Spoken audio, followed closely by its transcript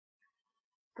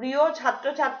প্রিয়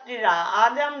ছাত্রছাত্রীরা,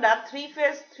 আজ আমরা 3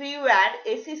 ফেজ 3 ওয়্যার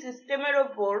এসি সিস্টেমের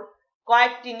ওপর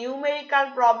কয়েকটি নিউমেরিক্যাল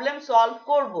প্রবলেম সলভ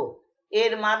করব।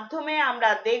 এর মাধ্যমে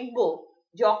আমরা দেখব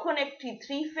যখন একটি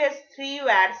 3 phase 3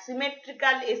 wire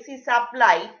symmetrical AC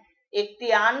supply একটি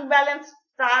আনব্যালেন্স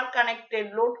স্টার কানেক্টেড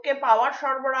লোডকে পাওয়ার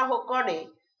সরবরাহ করে,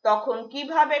 তখন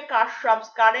কিভাবে কারশফস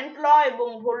কারেন্ট ল এবং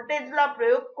ভোল্টেজ ল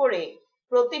প্রয়োগ করে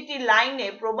প্রতিটি লাইনে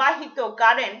প্রবাহিত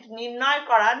কারেন্ট নির্ণয়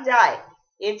করা যায়।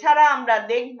 এছাড়া আমরা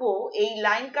দেখব এই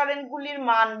লাইন কারেন্টগুলির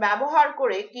মান ব্যবহার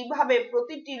করে কিভাবে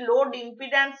প্রতিটি লোড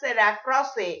ইম্পিডেন্সের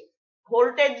অ্যাক্রসে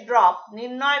ভোল্টেজ ড্রপ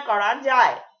নির্ণয় করা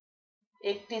যায়।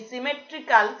 একটি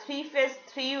symmetrical 3 phase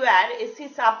 3 wire AC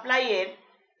সাপ্লাইয়ের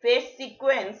phase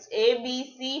sequence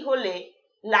ABC হলে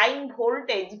লাইন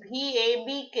ভোল্টেজ VAB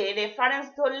কে রেফারেন্স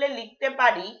ধরলে লিখতে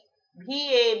পারি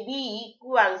VAB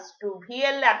equals to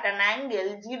VL at an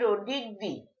angle 0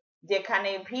 degree,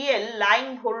 যেখানে VL লাইন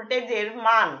ভোল্টেজের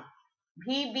মান,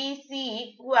 VBC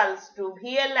equals to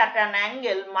VL at an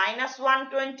angle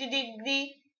 -120 degree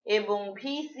এবং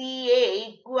VCA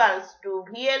equals to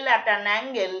VL at an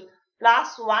angle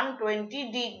 +120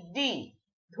 degree.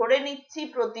 ধরে নিচ্ছি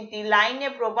প্রতিটি লাইনে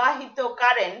প্রবাহিত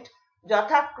কারেন্ট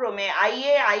যথাক্রমে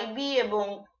IA, IB এবং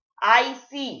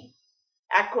IC।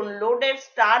 এখন লোডের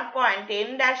স্টার পয়েন্ট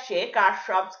N' এ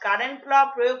কারশফস কারেন্ট ল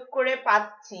প্রয়োগ করে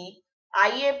পাচ্ছি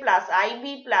IA plus IB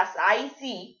plus IC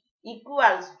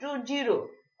equals to 0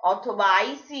 অথবা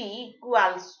IC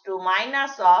equals to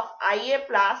minus of IA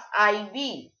plus IB।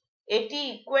 এটি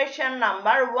ইকুয়েশন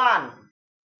নাম্বার 1।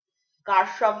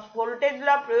 কারশফস ভোল্টেজ ল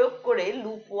প্রয়োগ করে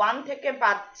লুপ 1 থেকে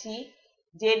পাচ্ছি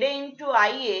ZA into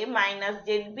IA minus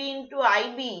ZB into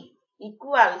IB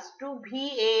equals to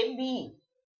VAB।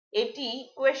 এটি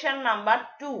ইকুয়েশন নাম্বার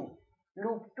 2।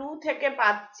 লুপ 2 থেকে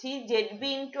পাচ্ছি ZB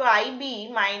into IB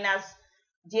minus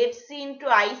ZC into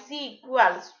IC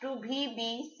equals to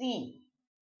VBC।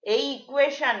 এই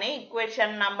ইকুয়েশনে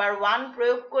ইকুয়েশন নাম্বার 1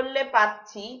 প্রয়োগ করলে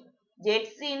পাচ্ছি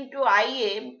ZC into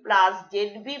IA plus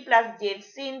ZB plus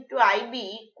ZC into IB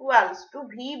equals to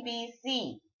VBC।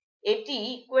 এটি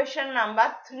equation number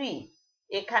 3।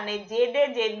 এখানে ZA,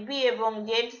 ZB এবং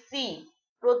ZC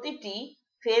প্রতিটি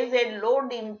ফেজের লোড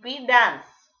ইম্পিডেন্স।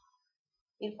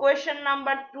 ইকুয়েশন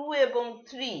নাম্বার 2 এবং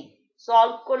 3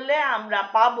 সলভ করলে আমরা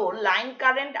পাবো লাইন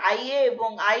কারেন্ট IA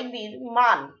এবং IB এর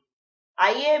মান।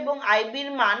 IA এবং IB এর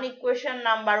মান ইকুয়েশন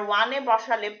নাম্বার 1 এ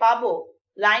বসালে পাবো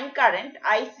লাইন কারেন্ট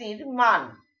IC এর মান।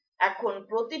 এখন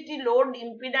প্রতিটি load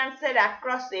ইম্পিডেন্সের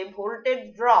অ্যাক্রসে voltage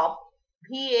drop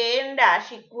VAN'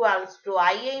 equals to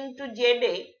IA into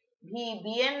ZA,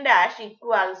 VBN'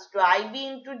 equals to IB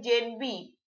into ZB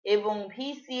এবং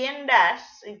VCN'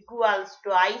 equals to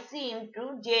IC into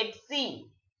ZC।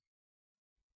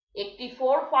 একটি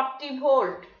 440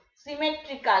 ভোল্ট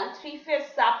সিমেট্রিক্যাল 3 ফেজ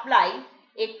সাপ্লাই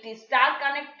একটি স্টার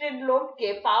কানেক্টেড লোডকে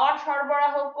পাওয়ার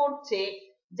সরবরাহ করছে,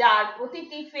 যার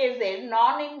প্রতিটি ফেজের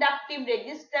নন ইন্ডাকটিভ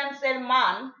রেজিস্ট্যান্সের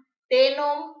মান 10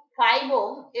 ওহম, 5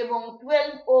 ওহম এবং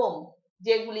 12 ওহম,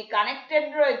 যেগুলি কানেক্টেড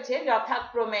রয়েছে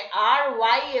যথাক্রমে R,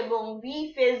 Y এবং B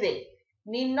ফেজে।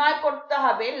 নির্ণয় করতে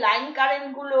হবে লাইন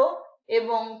কারেন্টগুলো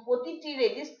এবং প্রতিটি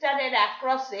রেজিস্টারের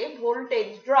অ্যাক্রসে ভোল্টেজ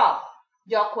ড্রপ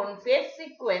যখন ফেজ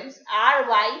সিকোয়েন্স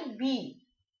RYB।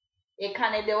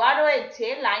 এখানে দেওয়া রয়েছে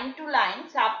line to line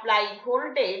supply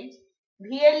voltage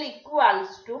VL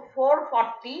equals to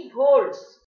 440 volts।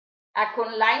 এখন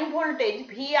লাইন ভোল্টেজ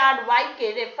VRY কে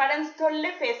রেফারেন্স ধরলে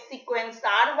ফেজ সিকোয়েন্স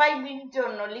RYB এর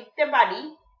জন্য লিখতে পারি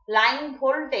line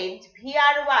voltage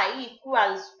VRY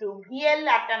equals to VL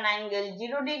at an angle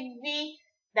 0 degree,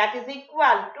 that is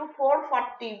equal to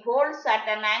 440 volts at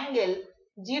an angle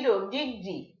 0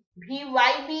 degree।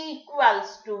 VYB equals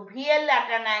to VL at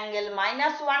an angle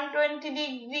 -120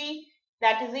 degree,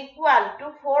 that is equal to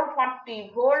 440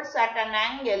 volts at an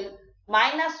angle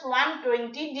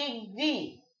 -120 degree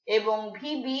এবং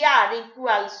VBR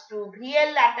equals to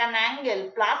VL at an angle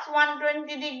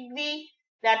 +120 degree,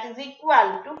 that is equal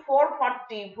to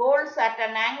 440 volts at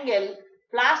an angle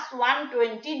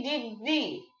 +120 degree।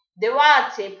 দেওয়া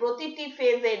আছে প্রতিটি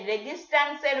ফেজের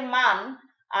রেজিস্ট্যান্সের মান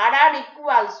RR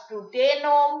equals to 10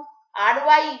 ohm,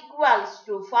 RY equals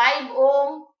to 5 ohm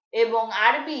এবং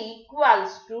RB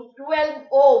equals to 12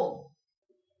 ohm।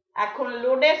 এখন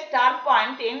লোডের স্টার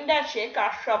পয়েন্ট N' এ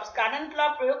কারশফস current law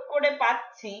প্রয়োগ করে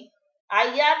পাচ্ছি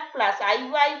IR plus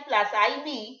IY plus IB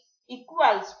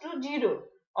equals to 0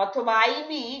 অথবা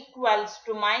IB equals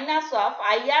to minus of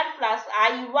IR plus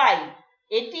IY।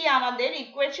 এটি আমাদের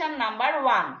equation number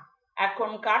 1। এখন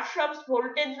কারশফস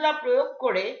ভোল্টেজ ল প্রয়োগ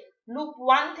করে লুপ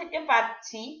 1 থেকে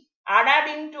পাচ্ছি RR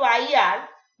into IR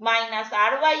minus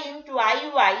RY into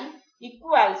IY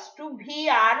equals to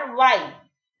VRY।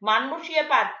 মান বসিয়ে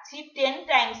পাচ্ছি 10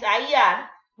 times IR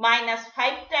minus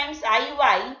 5 times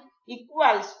IY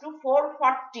equals to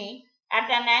 440 at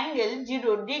an angle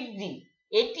 0 degree.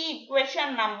 এটি ইকুয়েশন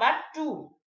নাম্বার 2।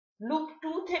 লুপ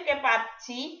 2 থেকে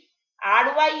পাচ্ছি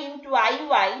RY into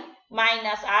IY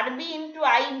minus RB into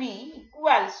IB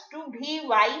equals to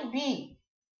VYB।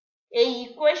 এই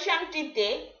ইকুয়েশনটিতে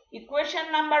equation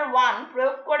number 1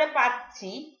 প্রয়োগ করে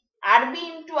পাচ্ছি RB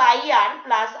into IR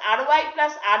plus RY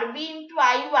plus RB into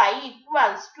IY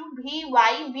equals to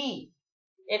VYB।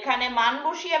 এখানে মান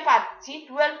বসিয়ে পাচ্ছি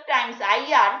 12 times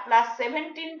IR plus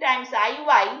 17 times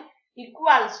IY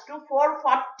equals to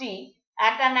 440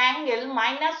 at an angle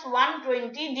minus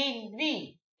 120 degree।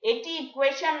 এটি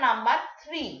equation number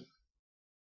 3।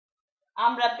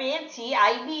 আমরা পেয়েছি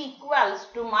IB equals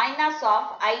to minus of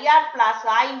IR plus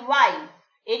IY।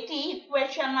 এটি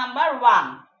equation number 1।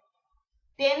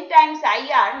 10 times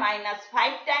IR minus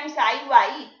 5 times IY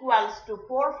equals to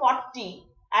 440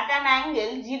 at an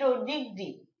angle 0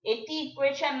 degree। এটি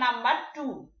equation number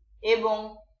 2 এবং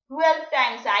 12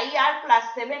 times IR plus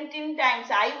 17 times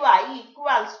IY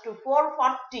equals to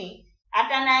 440 at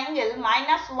an angle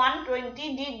minus 120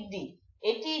 degree।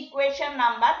 এটি equation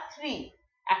number 3।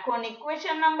 এখন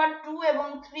equation number 2 এবং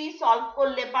 3 solve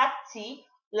করলে পাচ্ছি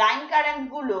line current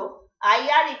গুলো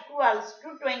IR equals to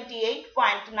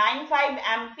 28.95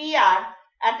 ampere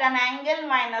at an angle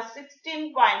minus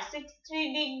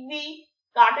 16.63 degree।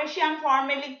 Cartesian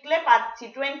ফর্মে লিখলে পাচ্ছি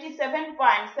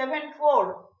 27.74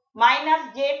 minus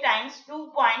J times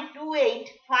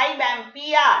 2.285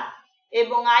 ampere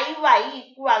এবং IY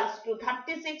equals to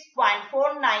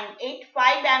 36.4985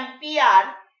 ampere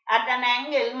at an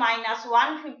angle minus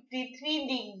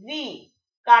 153 degree।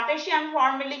 Cartesian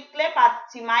ফর্মে লিখলে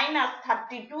পাচ্ছি minus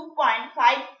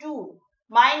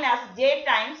 32.52 minus J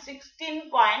times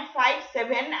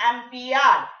 16.57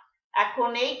 ampere। এখন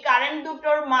এই কারেন্ট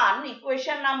দুটোর মান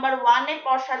ইকুয়েশন নাম্বার 1 এ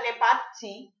বসালে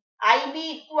পাচ্ছি IB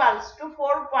equals to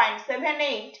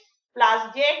 4.78 plus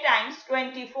J times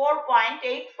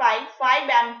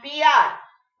 24.855 ampere।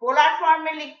 পোলার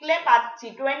ফর্মে লিখলে পাচ্ছি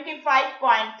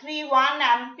 25.31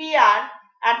 ampere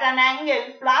at an angle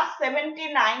plus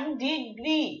 79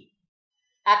 degree।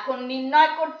 এখন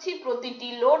নির্ণয় করছি প্রতিটি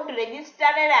লোড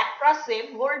রেজিস্টারের অ্যাক্রসে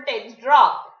voltage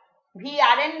drop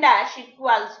VRN dash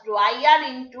equals to IR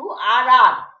into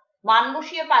RR। মান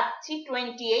বসিয়ে পাচ্ছি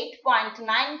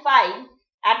 28.95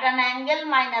 at an angle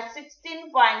minus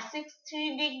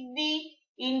 16.63 degree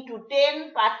into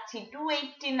 10 পাচ্ছি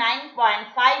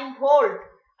 289.5 volt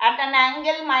at an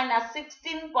angle minus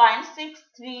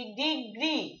 16.63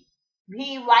 degree।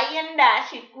 VYN dash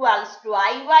equals to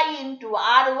IY into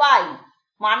RY।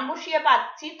 মান বসিয়ে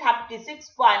পাচ্ছি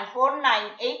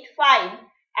 36.4985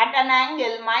 at an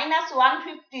angle minus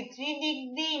 153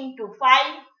 degree into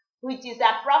 5 which is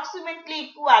approximately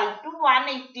equal to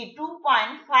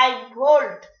 182.5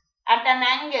 volt at an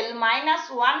angle minus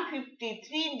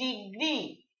 153 degree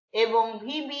এবং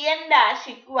VBN dash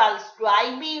equals to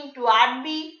IB into RB।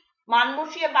 মান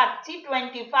বসিয়ে পাচ্ছি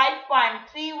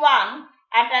 25.31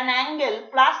 at an angle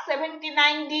plus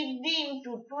 79 degree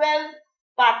into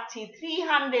 12 পাচ্ছি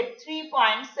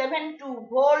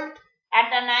 303.72 volt at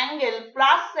an angle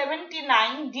plus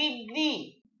 79 degree।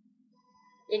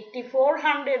 একটি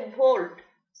 400 volt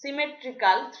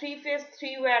symmetrical 3 phase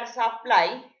 3 wire supply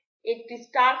একটি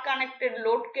star connected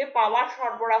লোডকে পাওয়ার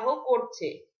সরবরাহ করছে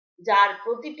যার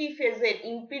প্রতিটি ফেজের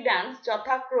ইম্পিডেন্স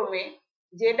যথাক্রমে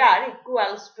ZR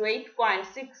equals to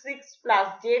 8.66 plus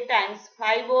J times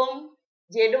 5 ohm,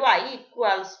 ZY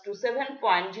equals to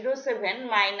 7.07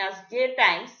 minus J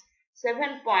times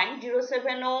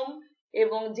 7.07 ohm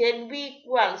এবং ZB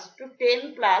equals to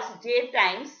 10 plus J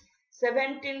times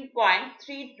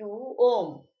 17.32 ohm।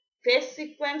 Phase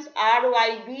sequence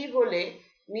RYB হলে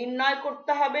নির্ণয়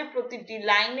করতে হবে প্রতিটি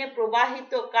লাইনে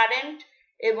প্রবাহিত কারেন্ট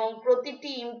এবং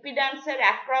প্রতিটি ইম্পিডেন্সের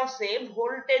অ্যাক্রসে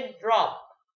ভোল্টেজ ড্রপ।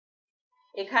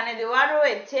 এখানে দেওয়া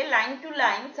রয়েছে line to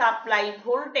line supply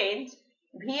voltage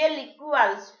VL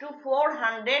equals to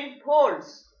 400 volts।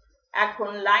 এখন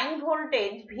লাইন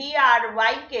ভোল্টেজ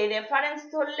VRY কে রেফারেন্স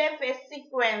ধরলে ফেজ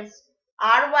সিকোয়েন্স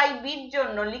RYB এর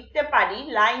জন্য লিখতে পারি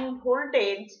line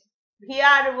voltage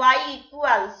VRY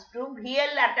equals to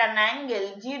VL at an angle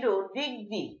 0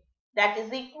 degree that is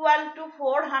equal to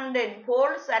 400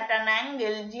 volts at an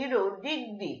angle 0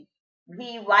 degree।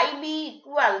 VYB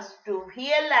equals to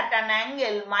VL at an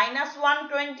angle minus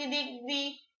 120 degree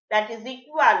that is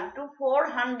equal to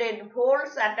 400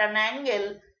 volts at an angle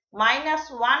minus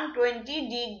 120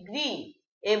 degree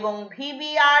এবং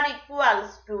VBR equals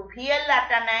to VL at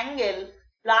an angle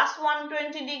plus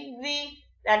 120 degree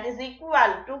that is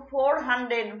equal to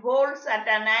 400 volts at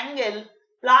an angle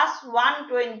plus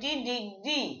 120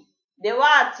 degree দেওয়া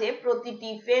আছে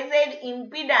প্রতিটি ফেজের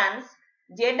impedance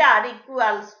ZR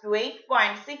equals to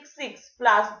 8.66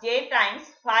 plus J times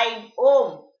 5 ohm.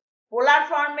 পোলার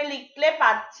ফর্মে লিখলে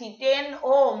পাচ্ছি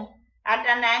 10 ohm at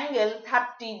an angle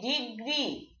 30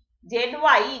 degree.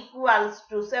 ZY equals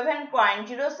to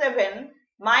 7.07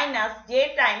 minus J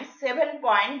times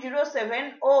 7.07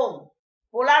 ohm.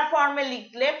 পোলার ফর্মে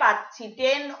লিখলে পাচ্ছি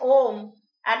 10 ohm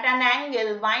at an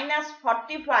angle minus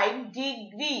 45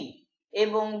 degree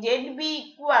এবং ZB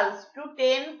equals to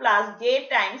 10 plus J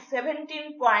times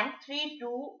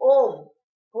 17.32 ohm.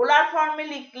 পোলার ফর্মে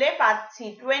লিখলে পাচ্ছি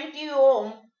 20 ohm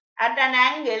at an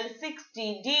angle 60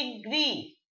 degree.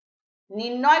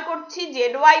 নির্ণয় করছি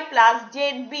ZY plus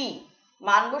ZB.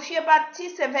 মান বসিয়ে পাচ্ছি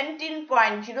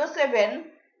 17.07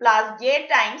 plus J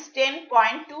times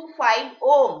 10.25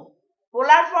 ohm.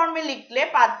 পোলার ফর্মে লিখলে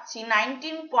পাচ্ছি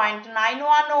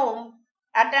 19.91 ohm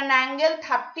at an angle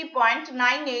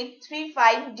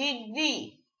 30.9835 degree.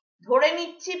 ধরে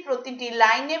নিচ্ছি প্রতিটি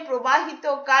লাইনে প্রবাহিত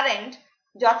কারেন্ট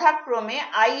যথাক্রমে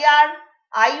IR,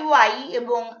 IY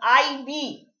এবং IB।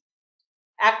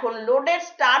 এখন লোডের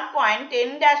start point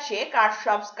N'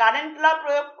 কারশফস current law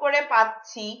প্রয়োগ করে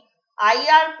পাচ্ছি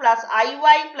IR plus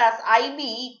IY plus IB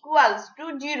equals to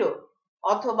 0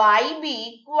 অথবা IB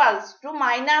equals to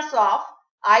minus of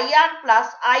IR plus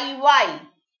IY।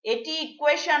 এটি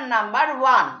ইকুয়েশন নাম্বার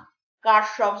 1।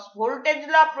 কারশফস ভোল্টেজ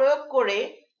ল প্রয়োগ করে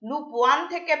লুপ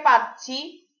 1 থেকে পাচ্ছি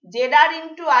ZR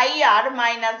into IR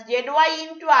minus ZY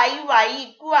into IY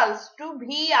equals to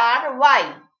VRY।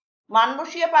 মান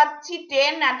বসিয়ে পাচ্ছি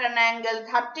 10 at an angle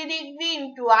 30 degree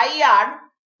into IR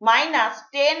minus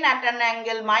 10 at an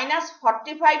angle minus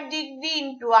 45 degree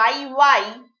into IY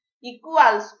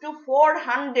equals to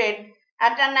 400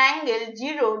 at an angle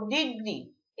 0 degree।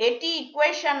 এটি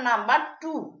equation number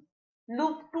 2।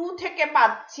 Loop 2 থেকে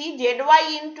পাচ্ছি ZY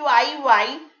into IY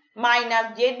minus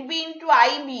ZB into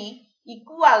IB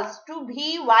equals to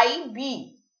VYB।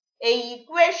 এই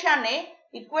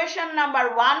equation number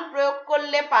 1 প্রয়োগ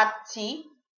করলে পাচ্ছি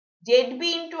ZB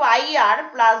into IR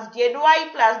plus ZY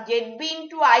plus ZB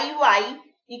into IY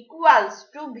equals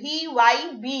to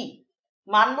VYB।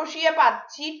 মান বসিয়ে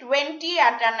পাচ্ছি 20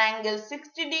 at an angle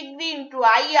 60 degree into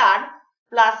IR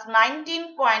plus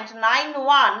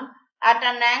 19.91 at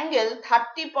an angle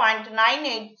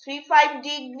 30.9835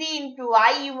 degree into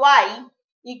IY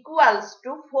equals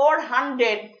to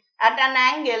 400 at an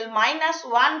angle minus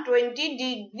 120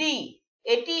 degree।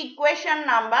 এটি equation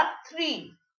number 3।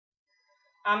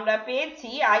 আমরা পেয়েছি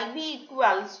IB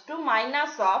equals to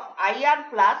minus of IR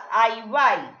plus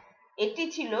IY। এটি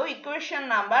ছিল equation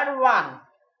number 1।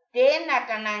 10 at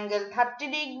an angle 30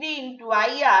 degree into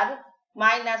IR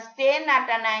minus 10 at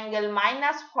an angle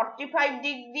minus 45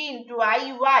 degree into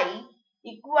IY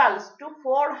equals to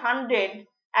 400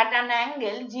 at an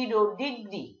angle 0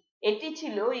 degree। এটি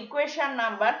ছিল equation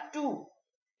number 2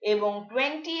 এবং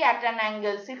 20 at an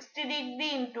angle 60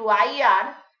 degree into IR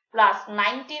plus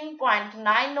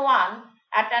 19.91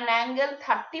 at an angle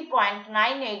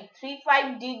 30.9835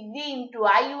 degree into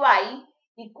IY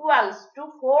equals to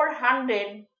 400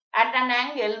 at an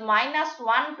angle minus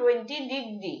 120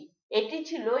 degree। এটি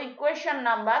ছিল equation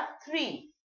number 3।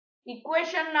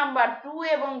 Equation number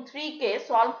 2 এবং 3 কে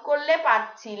solve করলে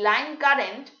পাচ্ছি line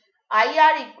current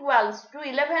IR equals to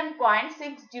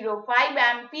 11.605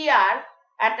 ampere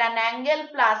at an angle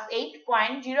plus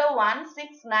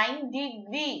 8.0169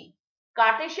 degree।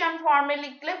 Cartesian ফর্মে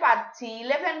লিখলে পাচ্ছি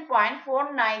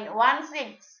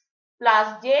 11.4916 plus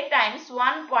J times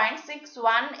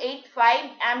 1.6185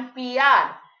 ampere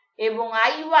এবং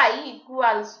IY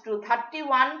equals to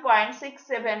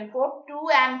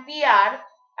 31.6742 ampere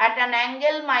at an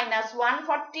angle minus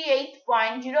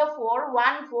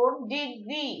 148.0414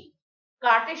 degree।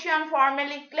 Cartesian ফর্মে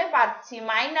লিখলে পাচ্ছি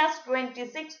minus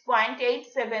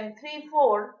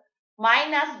 26.8734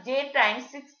 minus J times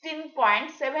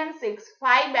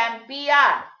 16.765 ampere।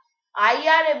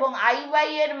 IR এবং IY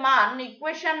এর মান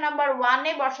ইকুয়েশন নাম্বার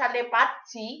 1 এ বসালে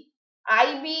পাচ্ছি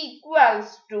IB equals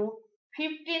to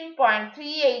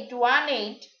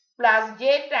 15.3818 plus J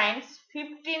times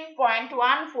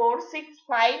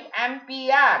 15.1465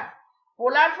 ampere।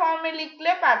 পোলার ফর্মে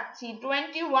লিখলে পাচ্ছি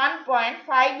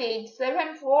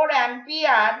 21.5874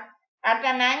 ampere at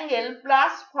an angle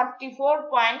plus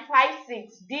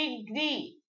 44.56 degree।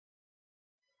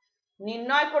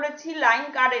 নির্ণয় করেছি লাইন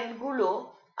কারেন্ট গুলো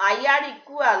IR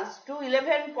equals to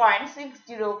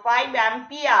 11.605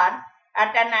 ampere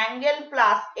at an angle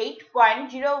plus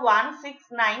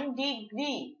 8.0169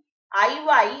 degree।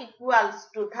 IY equals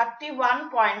to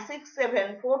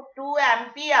 31.6742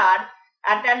 ampere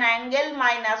at an angle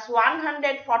minus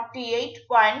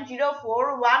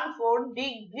 148.0414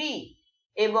 degree।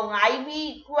 এবং IB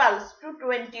equals to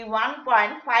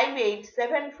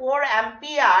 21.5874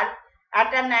 ampere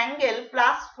at an angle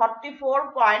plus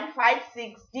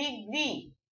 44.56 degree.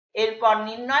 এরপর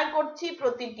নির্ণয় করছি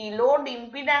প্রতিটি load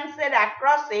ইম্পিডেন্সের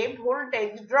অ্যাক্রসে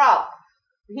voltage drop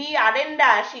VRN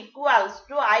dash equals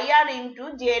to IR into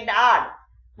ZR.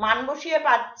 মান বসিয়ে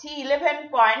পাচ্ছি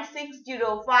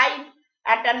 11.605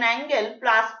 at an angle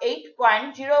plus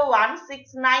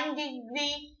 8.0169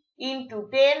 degree into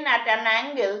 10 at an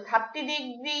angle 30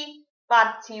 degree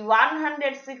পাচ্ছি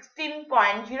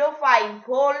 116.05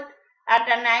 volt at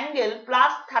an angle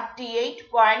plus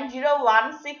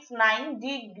 38.0169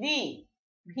 degree.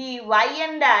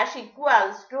 VYN dash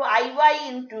equals to IY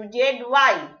into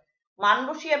ZY. মান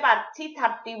বসিয়ে পাচ্ছি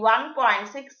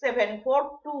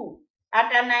 31.6742 at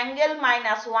an angle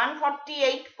minus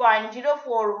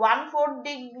 148.0414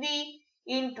 degree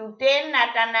into 10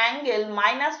 at an angle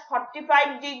minus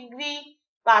 45 degree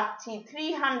পাচ্ছি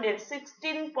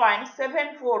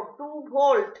 316.742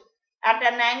 volt at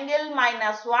an angle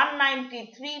minus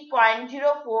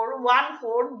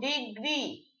 193.0414 degree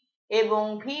এবং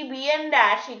VBN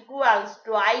dash equals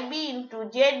to IB into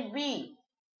ZB.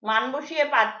 মান বসিয়ে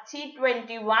পাচ্ছি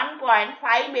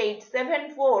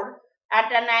 21.5874 at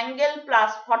an angle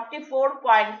plus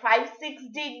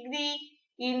 44.56 degree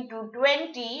into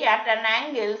 20 at an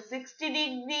angle 60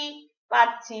 degree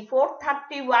পাচ্ছি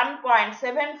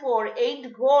 431.748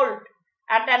 volt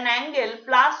at an angle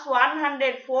plus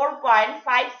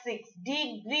 104.56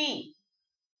 degree.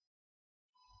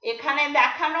 এখানে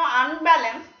দেখানো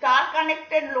unbalance star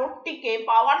connected লোডটিকে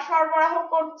পাওয়ার সরবরাহ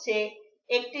করছে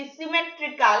একটি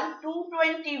symmetrical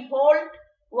 220 volt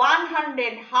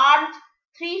 100 hertz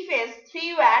 3 phase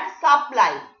 3 Wyatt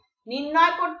supply.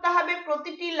 নির্ণয় করতে হবে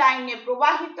প্রতিটি লাইনে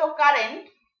প্রবাহিত কারেন্ট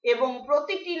এবং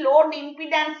প্রতিটি লোড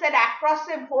ইম্পিডেন্সের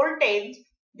অ্যাক্রসে ভোল্টেজ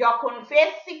যখন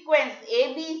ফেজ সিকোয়েন্স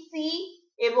ABC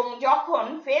এবং যখন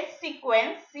ফেজ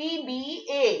সিকোয়েন্স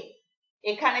CBA।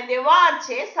 এখানে দেওয়া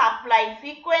আছে supply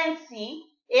frequency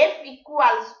F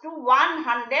equals to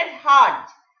 100 hertz.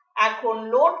 এখন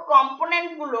লোড কম্পোনেন্ট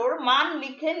গুলোর মান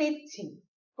লিখে নিচ্ছি।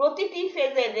 প্রতিটি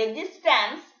ফেজের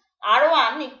resistance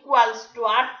R1 equals to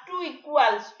R2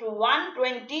 equals to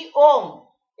 120 ohm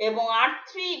এবং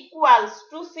R3 equals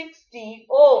to 60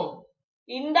 ohm।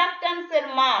 ইন্ডাক্ট্যান্সের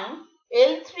মান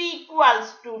L3 equals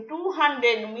to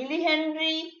 200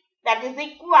 millihenry, that is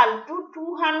equal to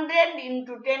 200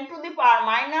 into 10 to the power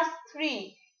minus 3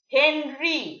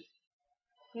 Henry।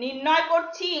 নির্ণয়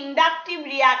করছি inductive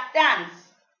reactance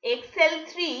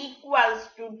XL3 equals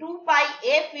to 2 pi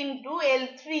F into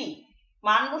L3।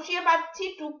 মান বসিয়ে পাচ্ছি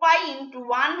 2 pi into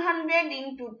 100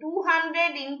 into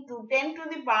 200 into 10 to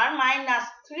the power minus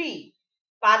 3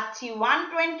 পাচ্ছি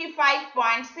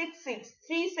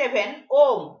 125.6637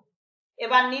 ohm।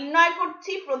 এবার নির্ণয়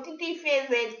করছি প্রতিটি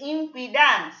ফেজের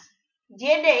impedance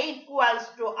ZA equals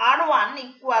to R1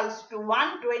 equals to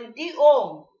 120 ohm।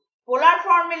 পোলার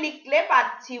ফর্মে লিখলে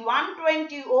পাচ্ছি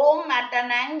 120 ohm at an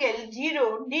angle 0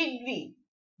 degree।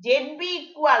 ZB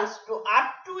equals to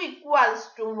R2 equals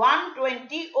to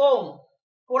 120 ohm।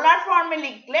 পোলার ফর্মে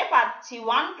লিখলে পাচ্ছি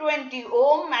 120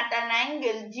 ohm at an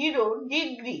angle 0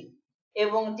 degree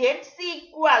এবং ZC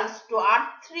equals to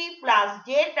R3 plus J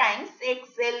times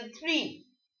XL3,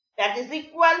 that is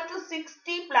equal to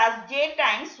 60 plus J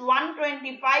times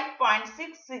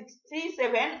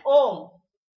 125.6637 ohm।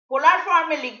 পোলার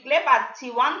ফর্মে লিখলে পাচ্ছি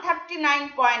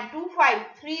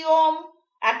 139.253 ohm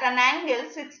at an angle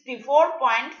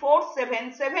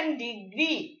 64.477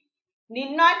 degree।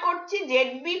 নির্ণয় করছি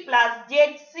ZB plus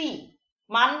ZC।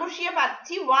 মান বসিয়ে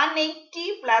পাচ্ছি 180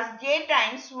 plus J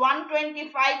times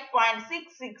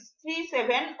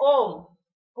 125.6637 ohm।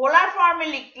 পোলার ফর্মে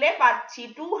লিখলে পাচ্ছি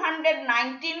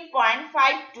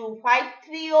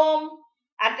 219.5253 ohm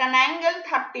at an angle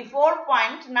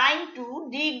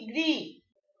 34.92 degree।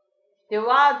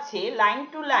 দেওয়া আছে line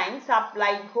to line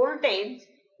supply voltage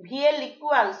VL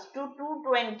equals to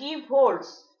 220 volts।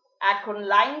 এখন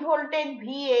লাইন ভোল্টেজ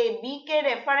VAB কে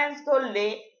রেফারেন্স ধরলে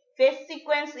ফেজ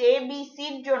সিকোয়েন্স ABC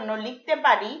এর জন্য লিখতে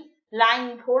পারি line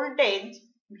voltage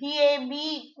VAB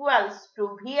equals to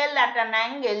VL at an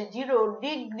angle 0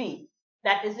 degree,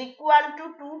 that is equal to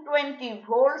 220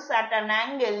 volts at an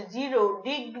angle 0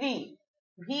 degree।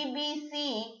 VBC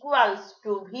equals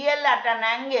to VL at an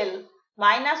angle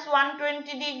minus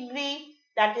 120 degree,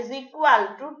 that is equal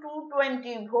to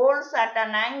 220 volts at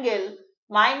an angle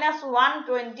minus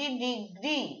 120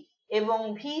 degree এবং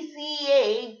VCA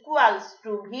equals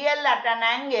to VL at an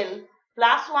angle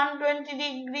plus 120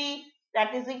 degree,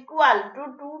 that is equal to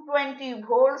 220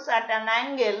 volts at an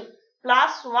angle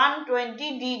plus 120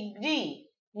 degree।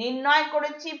 নির্ণয়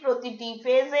করেছি প্রতিটি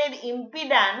ফেজের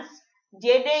impedance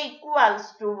ZA equals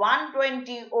to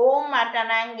 120 ohm at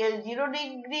an angle 0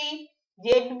 degree,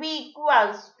 ZB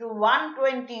equals to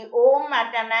 120 ohm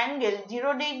at an angle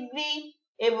 0 degree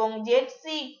এবং ZC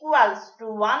equals to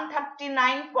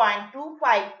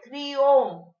 139.253 ohm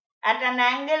at an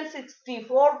angle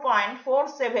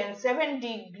 64.477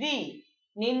 degree.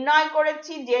 নির্ণয়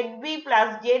করেছি ZB plus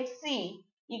ZC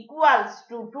equals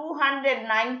to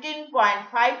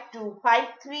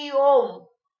 219.5253 ohm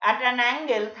at an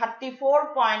angle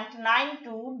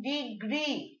 34.92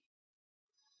 degree.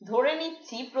 ধরে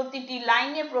নিচ্ছি প্রতিটি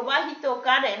লাইনে প্রবাহিত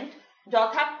current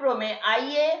যথাক্রমে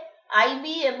IA, IB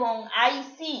এবং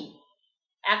IC।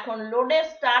 এখন লোডের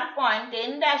star point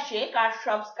N ড্যাশে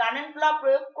কারশফস current law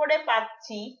প্রয়োগ করে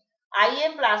পাচ্ছি IA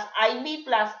plus IB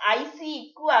plus IC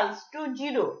equals to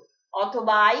 0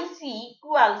 অথবা IC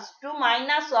equals to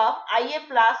minus of IA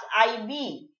plus IB।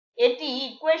 এটি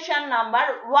ইকুয়েশন নাম্বার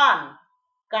 1।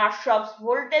 কারশফস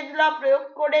ভোল্টেজ ল প্রয়োগ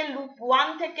করে লুপ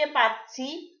 1 থেকে পাচ্ছি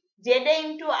ZA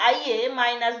into IA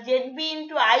minus ZB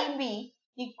into IB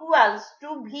equals to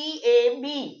VAB।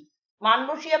 মান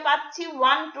বসিয়ে পাচ্ছি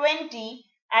 120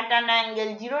 at an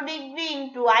angle 0 degree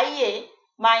into IA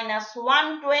minus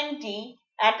 120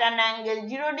 at an angle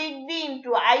 0 degree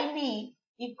into IB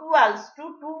equals to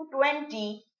 220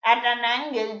 at an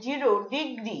angle 0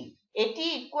 degree। এটি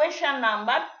equation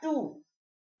number 2।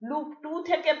 Loop 2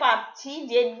 থেকে পাচ্ছি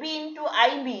ZB into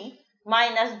IB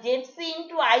minus ZC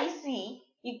into IC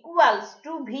equals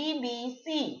to VBC।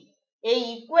 এই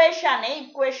ইকুয়েশনে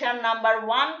equation number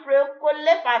 1 প্রয়োগ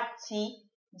করলে পাচ্ছি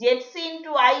ZC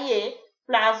into IA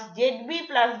plus ZB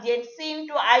plus ZC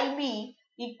into IB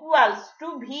equals to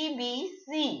VBC।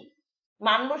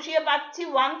 মান বসিয়ে পাচ্ছি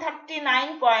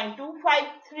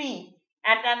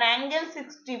 139.253 at an angle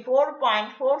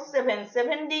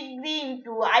 64.477 degree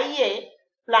into IA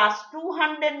plus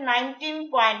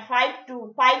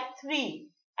 219.5253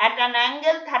 at an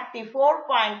angle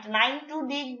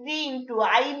 34.92 degree into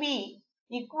IB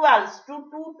equals to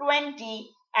 220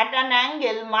 at an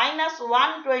angle minus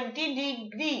 120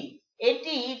 degree।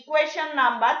 এটি equation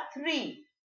number 3।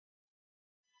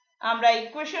 আমরা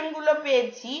equation গুলো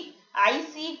পেয়েছি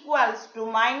IC equals to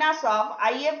minus of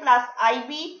IA plus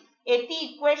IB। এটি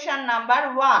equation number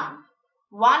 1।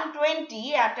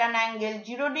 120 at an angle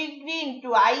 0 degree into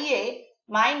IA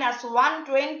minus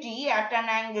 120 at an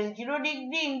angle 0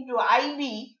 degree into IB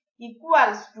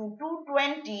equals to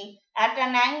 220 at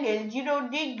an angle 0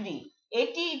 degree।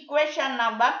 এটি equation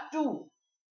number 2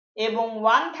 এবং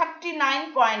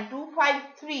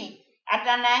 139.253 at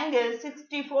an angle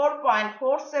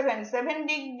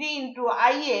 64.477 degree into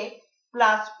IA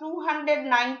plus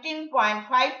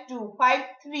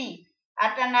 219.5253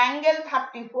 at an angle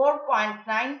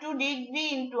 34.92 degree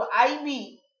into IB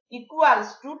equals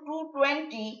to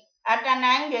 220 at an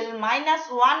angle minus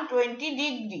 120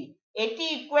 degree। এটি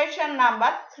equation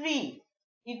number 3।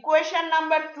 Equation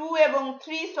number 2 এবং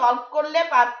 3 solve করলে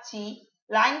পাচ্ছি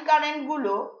line current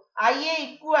গুলো IA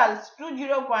equals to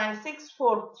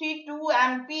 0.6432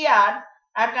 ampere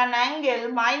at an angle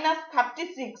minus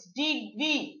 36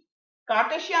 degree।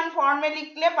 Cartesian ফর্মে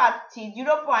লিখলে পাচ্ছি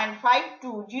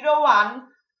 0.5201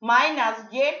 minus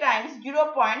J times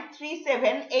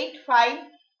 0.3785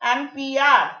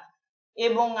 ampere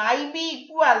এবং IB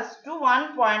equals to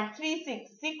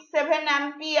 1.3667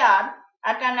 ampere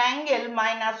at an angle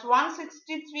minus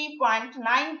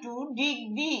 163.92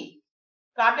 degree।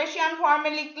 Cartesian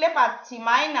ফর্মে লিখলে পাচ্ছি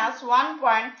minus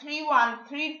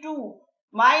 1.3132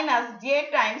 minus J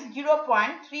times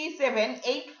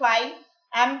 0.3785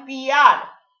 ampere।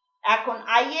 এখন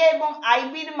IA এবং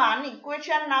IB এর মান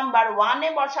ইকুয়েশন নাম্বার 1 এ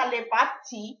বসালে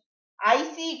পাচ্ছি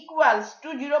IC equals to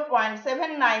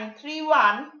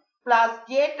 0.7931 plus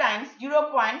J times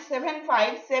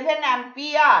 0.757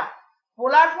 ampere।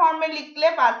 পোলার ফর্মে লিখলে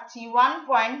পাচ্ছি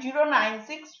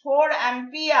 1.0964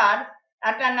 ampere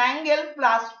at an angle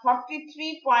plus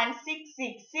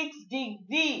 43.666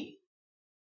 degree।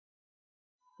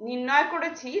 নির্ণয়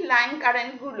করেছি লাইন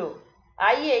কারেন্ট গুলো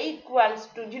IA equals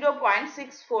to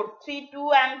 0.6432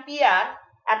 ampere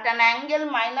at an angle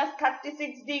minus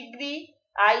 36 degree,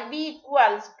 IB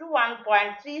equals to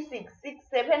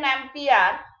 1.3667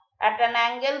 ampere at an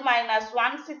angle minus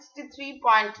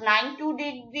 163.92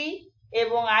 degree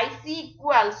এবং IC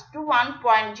equals to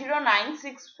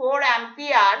 1.0964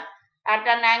 ampere at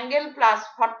an angle plus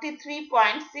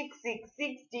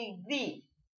 43.666 degree।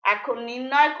 এখন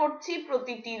নির্ণয় করছি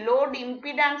প্রতিটি load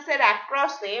ইম্পিডেন্সের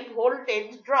অ্যাক্রসে voltage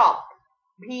drop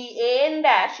VAN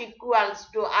dash equals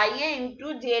to IA into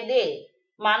ZA।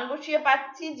 মান বসিয়ে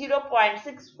পাচ্ছি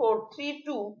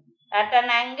 0.6432 at an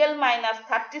angle minus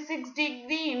 36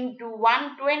 degree into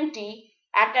 120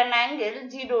 at an angle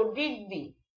 0 degree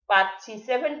পাচ্ছি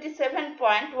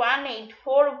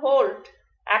 77.184 volt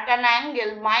at an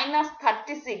angle minus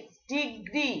 36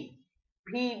 degree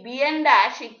VBN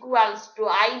dash equals to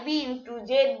IB into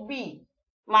ZB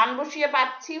মান বসিয়ে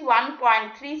পাচ্ছি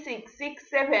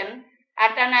 1.3667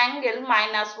 at an angle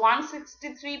minus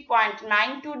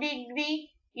 163.92 degree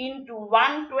into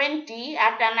 120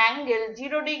 at an angle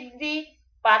 0 degree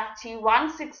পাচ্ছি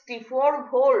 164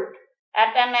 volt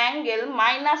at an angle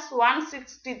minus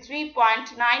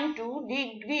 163.92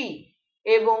 degree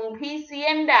এবং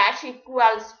VCN dash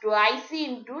equals to IC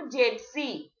into ZC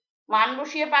মান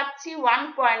বসিয়ে পাচ্ছি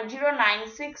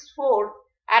 1.0964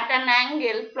 at an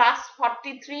angle plus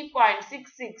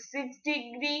 43.666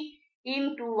 degree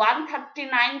into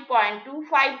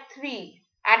 139.253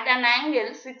 at an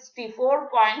angle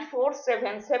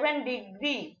 64.477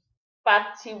 degree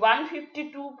পাচ্ছি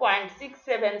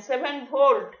 152.677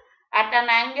 volt at an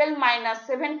angle minus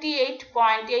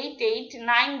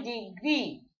 78.889 degree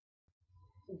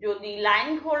যদি line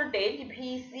voltage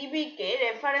VCB কে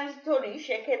reference ধরি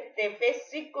সেক্ষেত্রে phase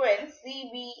sequence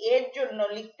CB এর জন্য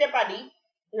লিখতে পারি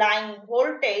line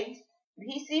voltage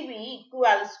VCB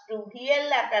equals to VL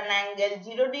at an angle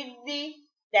 0 degree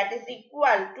that is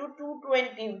equal to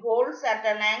 220 volts at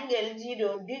an angle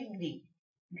 0 degree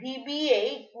VBA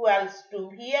equals to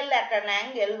VL at an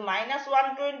angle minus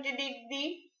 120 degree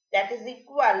that is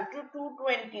equal to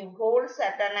 220 volts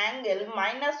at an angle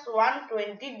minus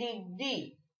 120 degree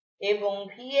এবং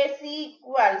VAC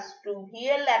equals to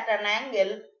VL at an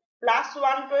angle plus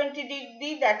 120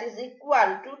 degree that is equal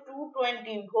to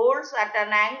 220 volts at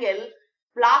an angle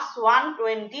plus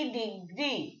 120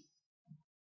 degree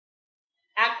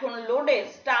এখন লোডের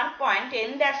star point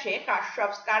N ড্যাশে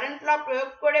কারশফস current law প্রয়োগ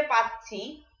করে পাচ্ছি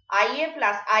IA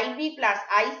plus IB plus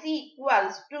IC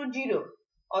equals to 0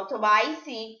 অথবা IC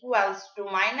equals to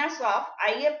minus of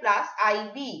IA plus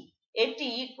IB এটি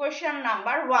equation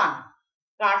number 1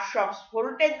 কারশফস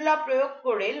voltage law প্রয়োগ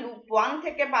করে loop 1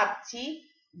 থেকে পাচ্ছি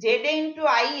ZA into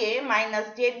IA minus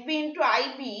ZB into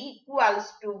IB equals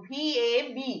to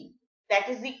VAB that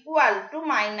is equal to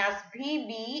minus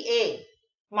VBA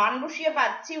মান বসিয়ে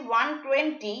পাচ্ছি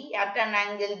 120 at an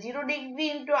angle 0 degree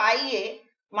into IA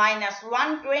minus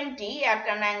 120 at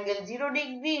an angle 0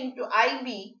 degree into IB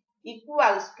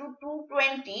equals to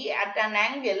 220 at an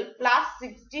angle plus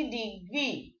 60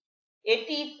 degree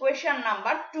এটি equation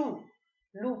number 2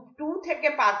 loop 2 থেকে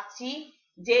পাচ্ছি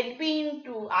ZB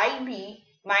into IB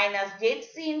minus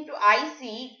ZC into IC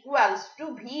equals to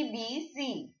VBC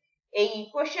এই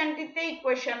ইকুয়েশনটিতে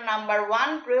equation number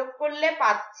 1 প্রয়োগ করলে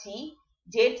পাচ্ছি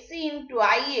ZC into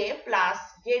IA plus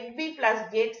ZB plus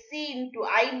ZC into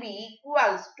IB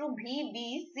equals to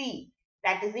VBC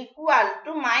that is equal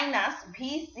to minus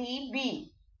VCB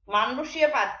মান বসিয়ে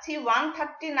পাচ্ছি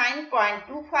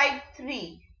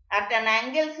 139.253 at an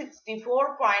angle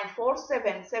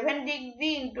 64.477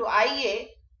 degree into IA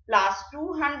plus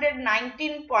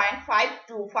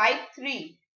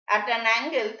 219.5253 at an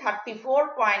angle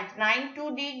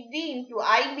 34.92 degree into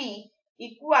IB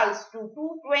equals to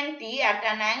 220 at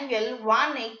an angle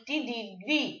 180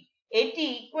 degree এটি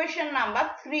equation number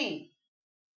 3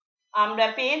 আমরা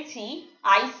পেয়েছি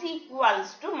IC equals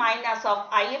to minus of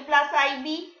IA plus IB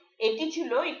এটি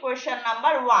ছিল equation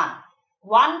number 1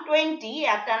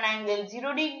 at an angle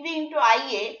 0 degree into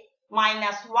IA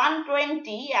minus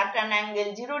 120 at an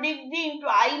angle 0 degree into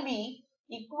IB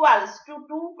equals to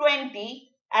 220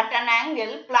 at an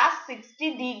angle plus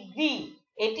 60 degree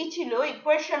এটি ছিল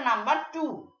equation number 2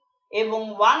 এবং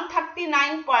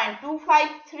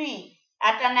 139.253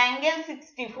 at an angle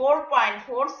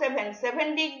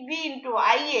 64.477 degree into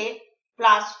IA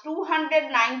plus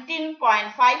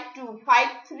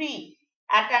 219.5253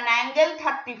 at an angle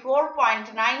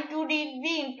 34.92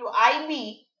 degree into IB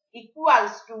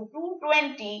equals to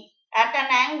 220 at an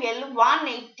angle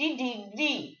 180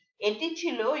 degree এটি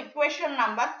ছিল equation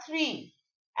number 3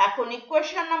 এখন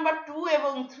equation number 2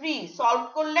 এবং 3 solve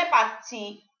করলে পাচ্ছি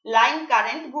line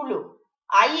current গুলো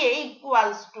IA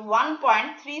equals to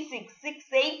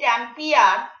 1.3668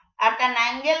 ampere at an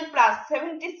angle plus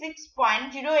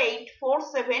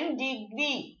 76.0847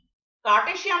 degree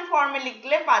Cartesian ফর্মে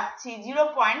লিখলে পাচ্ছি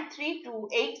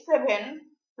 0.3287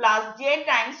 plus J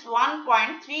times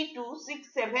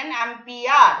 1.3267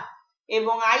 ampere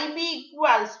এবং IB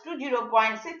equals to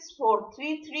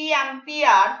 0.6433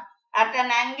 ampere at an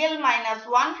angle minus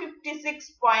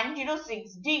 156.06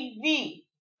 degree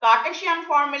Cartesian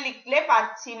ফর্মে লিখলে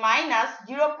পাচ্ছি minus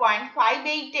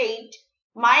 0.588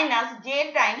 minus J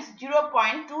times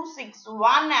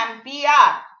 0.261 ampere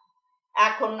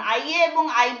এখন IA এবং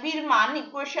IB এর মান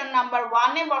ইকুয়েশন নাম্বার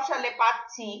 1 এ বসালে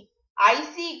পাচ্ছি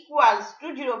IC equals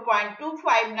to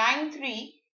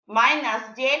 0.2593 minus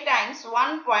J times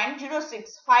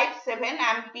 1.0657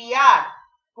 ampere.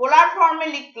 পোলার ফর্মে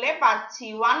লিখলে পাচ্ছি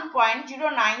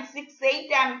 1.0968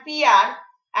 ampere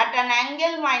at an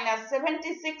angle minus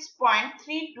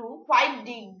 76.325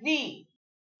 degree.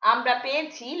 আমরা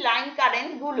পেয়েছি লাইন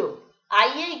কারেন্ট গুলো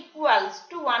IA equals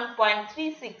to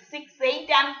 1.3668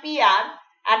 ampere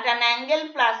at an angle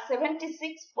plus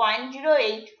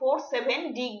 76.0847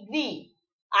 degree.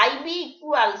 IB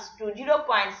equals to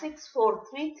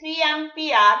 0.6433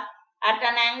 ampere at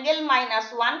an angle minus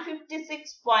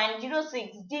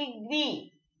 156.06 degree.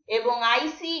 এবং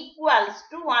IC equals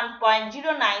to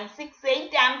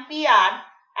 1.0968 ampere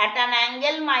at an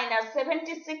angle minus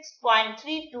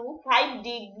 76.325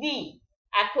 degree.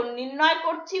 এখন নির্ণয়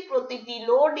করছি প্রতিটি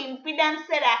load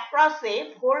ইম্পিডেন্সের অ্যাক্রসে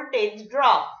voltage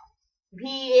drop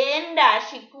VAN dash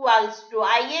equals to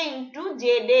IA into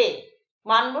ZA.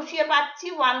 মান বসিয়ে পাচ্ছি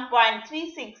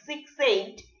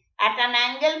 1.3668 at an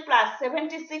angle plus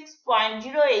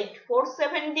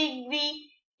 76.0847 degree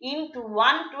into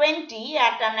 120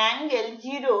 at an angle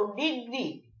 0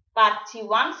 degree. পাচ্ছি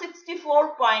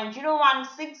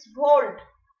 164.016 volt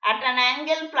at an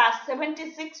angle plus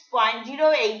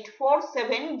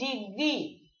 76.0847 degree.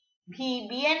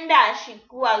 VBN dash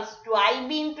equals to IB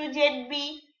into ZB.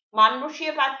 মান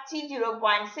বসিয়ে পাচ্ছি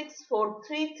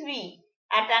 0.6433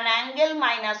 at an angle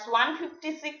minus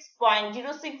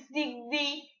 156.06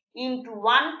 degree into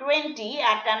 120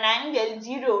 at an angle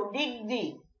 0 degree.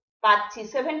 পাচ্ছি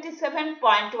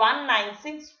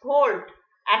 77.196 volt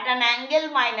at an angle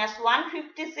minus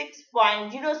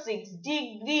 156.06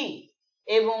 degree.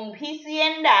 এবং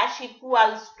VCN dash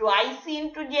equals to IC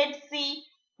into ZC.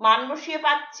 মান বসিয়ে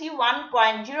পাচ্ছি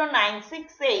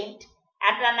 1.0968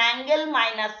 at an angle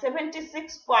minus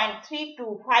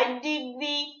 76.325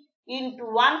 degree into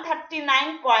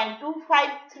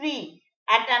 139.253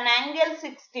 at an angle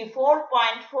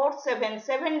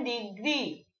 64.477 degree.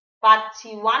 পাচ্ছি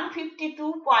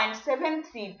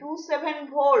 152.7327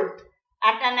 volt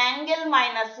at an angle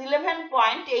minus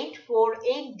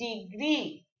 11.848 degree.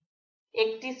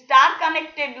 একটি star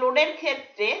connected লোডের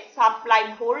ক্ষেত্রে supply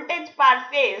voltage per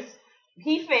phase V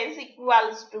phase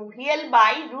equals to VL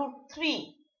by root 3,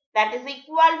 that is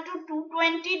equal to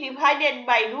 220 divided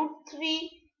by root 3,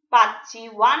 পাচ্ছি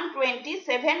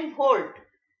 127 volt.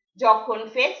 যখন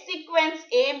phase sequence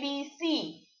ABC,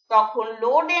 তখন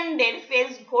load এন্ডের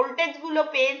phase voltage গুলো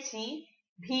পেয়েছি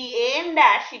VAN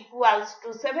dash equals to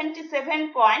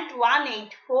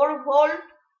 77.184 volt,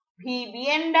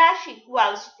 VBN dash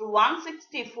equals to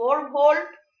 164 volt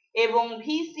এবং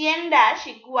VCN dash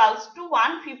equals to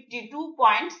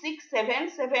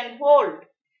 152.677 volt.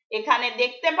 এখানে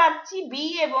দেখতে পাচ্ছি B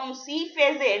এবং C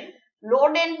ফেজের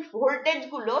লোড এন্ড ভোল্টেজ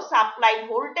গুলো সাপ্লাই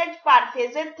ভোল্টেজ পার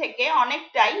ফেজের থেকে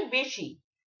অনেকটাই বেশি।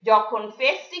 যখন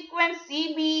ফেজ সিকোয়েন্স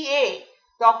CBA,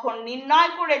 তখন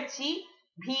নির্ণয় করেছি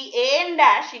VAN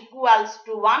dash equals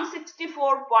to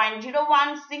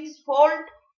 164.016 volt,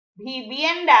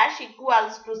 VBN dash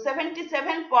equals to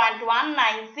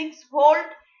 77.196 volt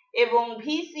এবং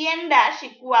VCN dash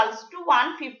equals to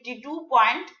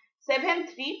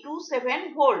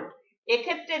 152.7327 volt.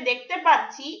 এক্ষেত্রে দেখতে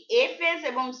পাচ্ছি A ফেজ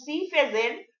এবং C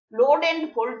ফেজের লোড এন্ড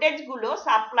ভোল্টেজ গুলো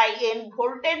সাপ্লাই এন্ড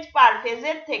ভোল্টেজ পার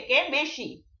ফেজের থেকে বেশি।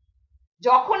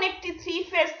 যখন একটি 3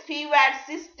 ফেজ 3 ওয়্যাট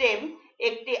সিস্টেম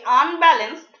একটি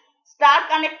আনব্যালেন্সড স্টার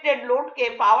কানেক্টেড লোডকে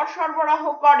পাওয়ার সরবরাহ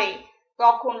করে,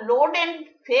 তখন লোড এন্ড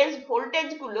ফেজ ভোল্টেজ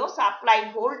গুলো সাপ্লাই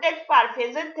ভোল্টেজ পার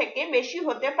ফেজের থেকে বেশি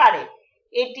হতে পারে।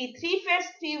 এটি 3 ফেজ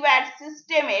 3 ওয়্যাট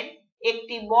সিস্টেমের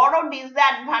একটি বড়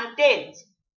ডিসঅ্যাডভান্টেজ।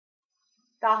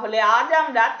 তাহলে আজ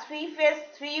আমরা 3 ফেজ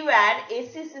 3 ওয়্যাট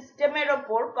এসি সিস্টেমের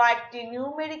উপর কয়েকটি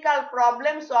নিউমেরিক্যাল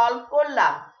প্রবলেম সলভ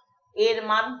করলাম। এর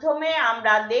মাধ্যমে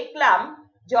আমরা দেখলাম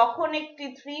যখন একটি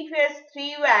 3 phase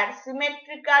 3 Wyatt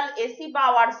symmetrical AC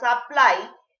power supply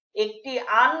একটি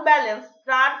আনব্যালেন্সড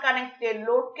স্টার কানেক্টেড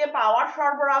লোডকে পাওয়ার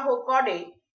সরবরাহ করে,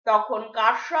 তখন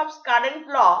কারশফস কারেন্ট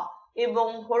ল এবং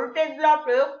ভোল্টেজ ল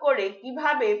প্রয়োগ করে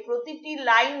কিভাবে প্রতিটি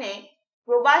লাইনে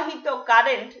প্রবাহিত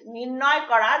কারেন্ট নির্ণয়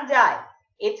করা যায়।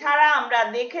 এছাড়া আমরা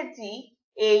দেখেছি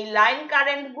এই লাইন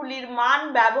কারেন্টগুলির মান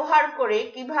ব্যবহার করে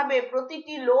কিভাবে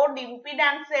প্রতিটি লোড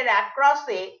ইম্পিডেন্সের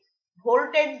অ্যাক্রসে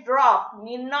ভোল্টেজ ড্রপ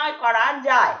নির্ণয় করা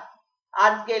যায়।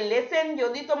 আজকের লেসন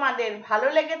যদি তোমাদের ভালো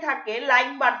লেগে থাকে লাইক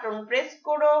বাটন প্রেস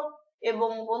করো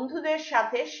এবং বন্ধুদের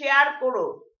সাথে শেয়ার করো।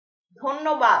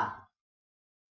 ধন্যবাদ।